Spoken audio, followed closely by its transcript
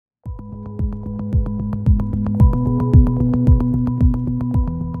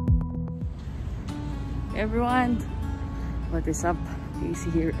everyone! What is up?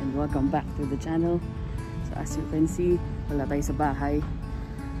 Casey here and welcome back to the channel. So as you can see, wala tayo sa bahay.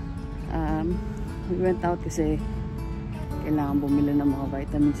 We went out kasi kailangan bumili ng mga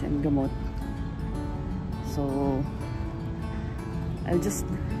vitamins and gamot. So I'll just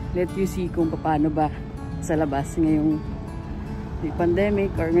let you see kung paano ba sa labas ngayong may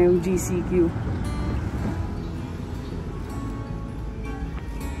pandemic or ngayong GCQ.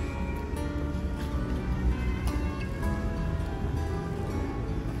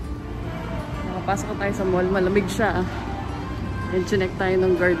 Pasok tayo sa mall, malamig siya. And chinek tayo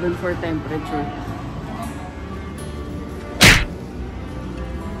ng garden for temperature.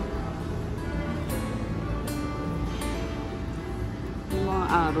 Yung mga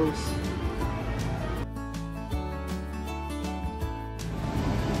arrows.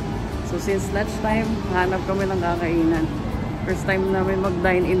 So since lunchtime, hanap kami ng kakainan. First time namin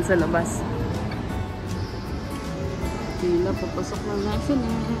mag-dine-in sa labas. Pila, papasok ng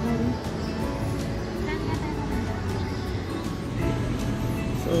national.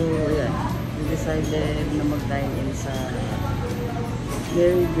 So, yeah. We decided na mag-dine-in sa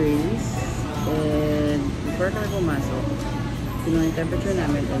Mary Grace. And before kami pumasok, kinuha yung temperature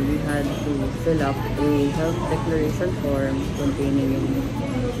namin and we had to fill up a health declaration form containing yung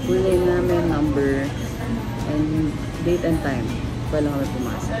full name namin, number, and date and time. Bago kami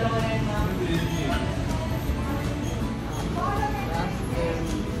pumasok.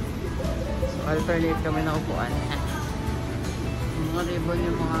 So, alternate kami na upuan. Mga ribbon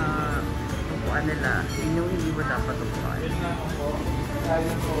yung mga upuan nila, yun yung hindi mo dapat upuan. This is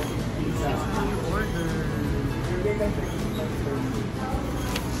your order.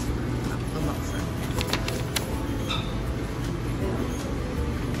 Tumaksan.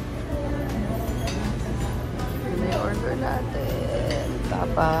 Yun yung order natin.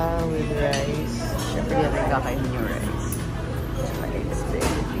 Tapa with rice. Siyempre yan ay kakainin yung rice. Tsaka eggs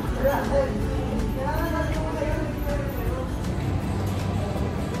benedict.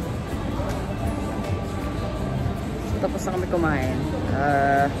 Tapos na kami kumain.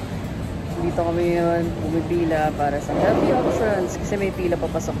 Dito kami ngayon pumipila para sa healthy options kasi may pila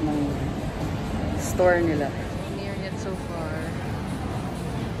papasok ng store nila. Near yet so far.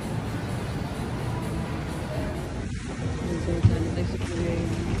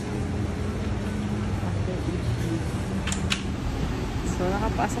 So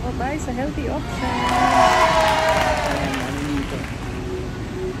nakapasok ko tayo sa healthy options.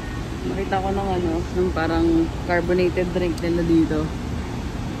 Nakita ko ng ng parang carbonated drink nila dito.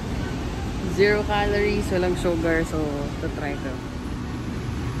 0 calories, walang sugar, so try ko.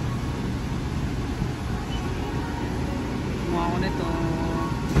 Kumuha ko nito.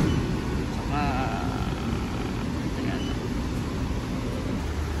 Saka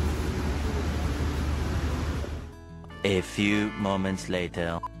a few moments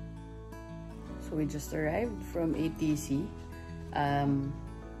later. So we just arrived from ATC.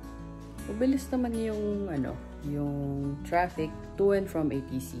 Mabilis naman yung yung traffic to and from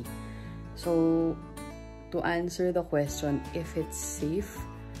ATC. So to answer the question if it's safe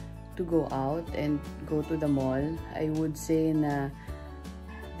to go out and go to the mall, I would say na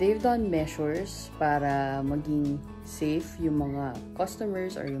they've done measures para maging safe yung mga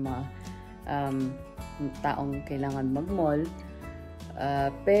customers or yung mga taong kailangan mag-mall.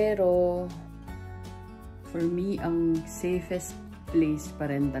 Pero for me, ang safest place pa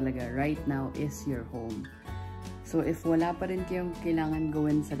rin talaga right now is your home. So if wala pa rin kayong kailangan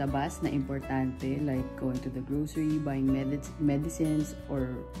gawin sa labas na importante, like going to the grocery, buying medicines,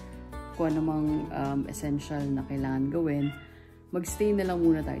 or kung anumang essential na kailangan gawin, magstay na lang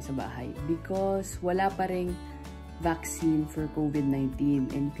muna tayo sa bahay because wala pa ring vaccine for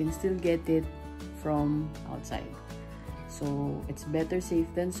COVID-19 and you can still get it from outside. So it's better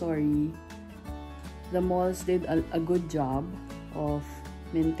safe than sorry. The malls did a good job of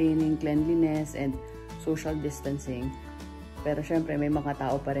maintaining cleanliness and social distancing. Pero syempre may mga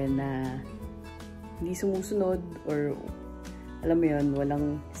tao pa rin na hindi sumusunod or alam mo yun,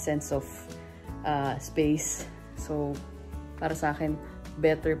 walang sense of space. So para sa akin,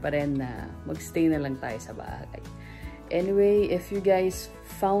 better pa rin na magstay na lang tayo sa bahay. Anyway, if you guys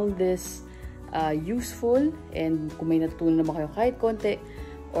found this useful and kung may natutunan naman kayo kahit konti,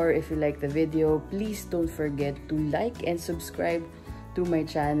 or if you like the video, please don't forget to like and subscribe to my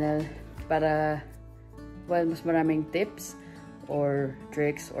channel para mas maraming tips or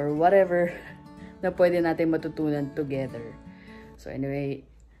tricks or whatever na pwede natin matutunan together. So anyway,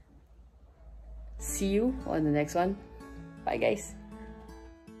 see you on the next one. Bye guys!